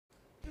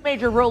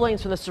Major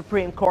rulings from the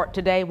Supreme Court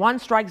today. One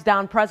strikes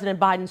down President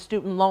Biden's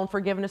student loan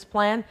forgiveness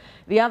plan.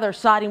 The other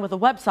siding with a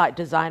website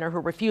designer who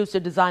refused to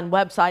design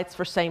websites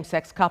for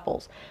same-sex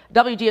couples.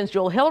 WGN's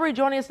Joel Hillary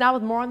joining us now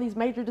with more on these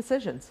major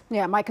decisions.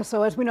 Yeah, Micah,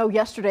 so as we know,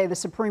 yesterday the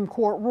Supreme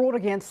Court ruled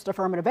against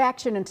affirmative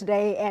action, and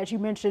today, as you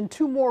mentioned,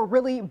 two more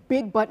really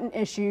big button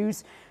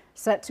issues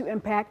set to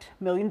impact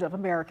millions of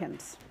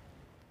Americans.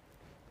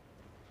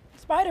 In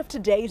spite of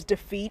today's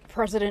defeat,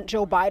 President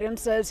Joe Biden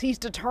says he's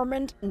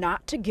determined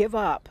not to give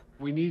up.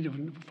 We need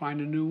to find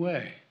a new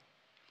way,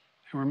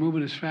 and we're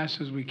moving as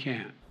fast as we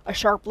can. A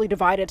sharply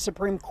divided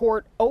Supreme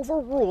Court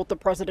overruled the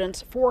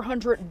president's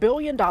 $400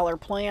 billion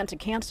plan to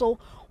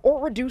cancel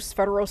or reduce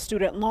federal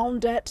student loan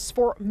debts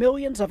for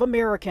millions of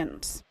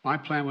Americans. My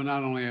plan would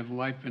not only have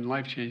been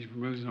life-changing for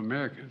millions of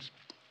Americans,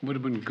 it would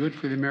have been good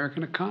for the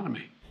American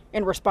economy.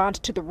 In response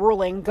to the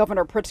ruling,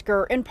 Governor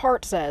Pritzker in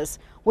part says,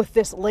 with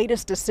this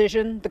latest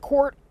decision, the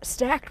court,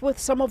 stacked with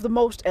some of the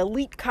most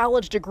elite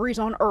college degrees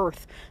on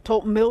earth,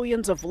 told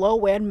millions of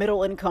low and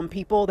middle income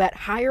people that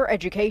higher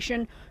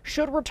education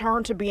should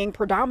return to being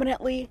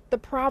predominantly the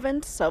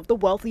province of the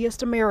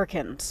wealthiest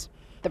Americans.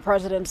 The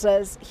president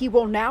says he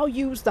will now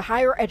use the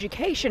Higher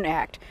Education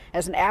Act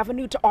as an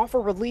avenue to offer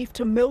relief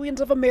to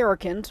millions of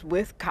Americans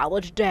with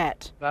college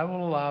debt. I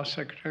will allow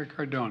Secretary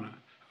Cardona,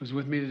 who's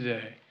with me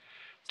today,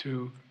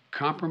 to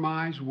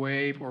compromise,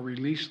 waive, or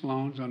release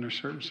loans under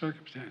certain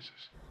circumstances.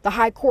 The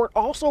High Court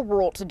also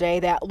ruled today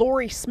that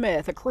Lori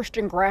Smith, a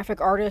Christian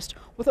graphic artist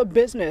with a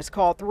business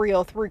called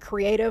 303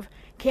 Creative,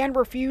 can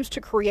refuse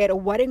to create a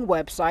wedding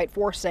website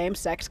for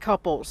same-sex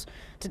couples.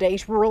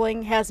 Today's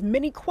ruling has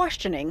many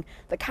questioning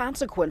the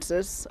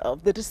consequences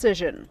of the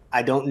decision.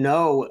 I don't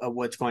know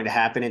what's going to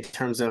happen in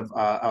terms of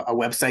a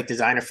website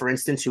designer, for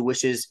instance, who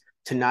wishes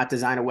to not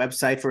design a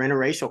website for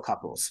interracial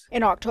couples.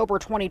 In October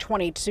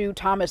 2022,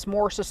 Thomas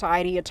More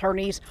Society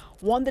attorneys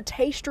won the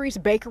Tastries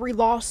Bakery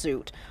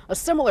lawsuit, a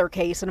similar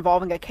case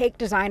involving a cake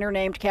designer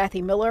named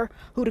Kathy Miller,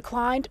 who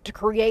declined to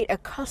create a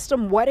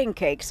custom wedding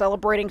cake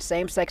celebrating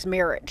same-sex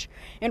marriage.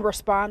 In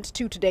response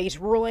to today's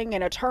ruling,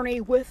 an attorney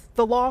with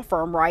the law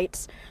firm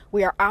writes,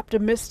 "We are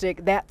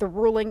optimistic that the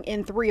ruling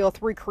in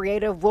 303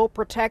 Creative will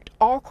protect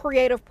all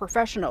creative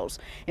professionals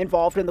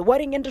involved in the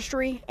wedding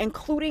industry,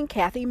 including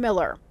Kathy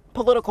Miller."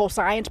 Political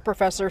science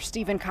professor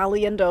Stephen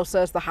Caliendo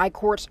says the High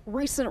Court's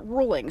recent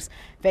rulings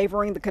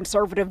favoring the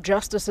conservative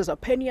justice's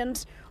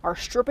opinions are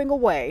stripping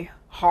away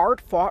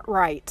hard-fought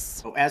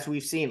rights. As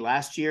we've seen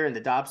last year in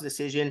the Dobbs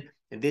decision,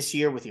 and this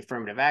year with the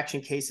affirmative action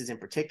cases in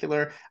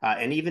particular,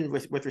 and even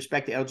with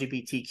respect to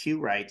LGBTQ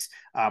rights,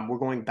 we're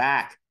going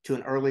back to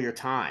an earlier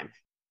time.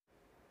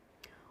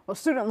 Well,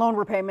 student loan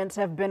repayments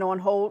have been on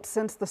hold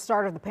since the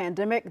start of the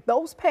pandemic.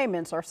 Those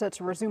payments are set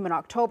to resume in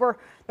October.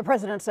 The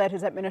president said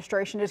his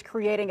administration is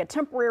creating a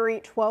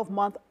temporary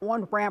 12-month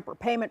on-ramp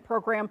repayment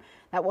program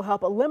that will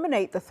help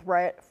eliminate the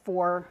threat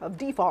of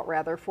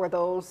default for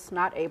those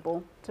not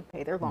able to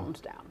pay their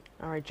loans down.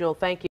 All right, Jill, thank you.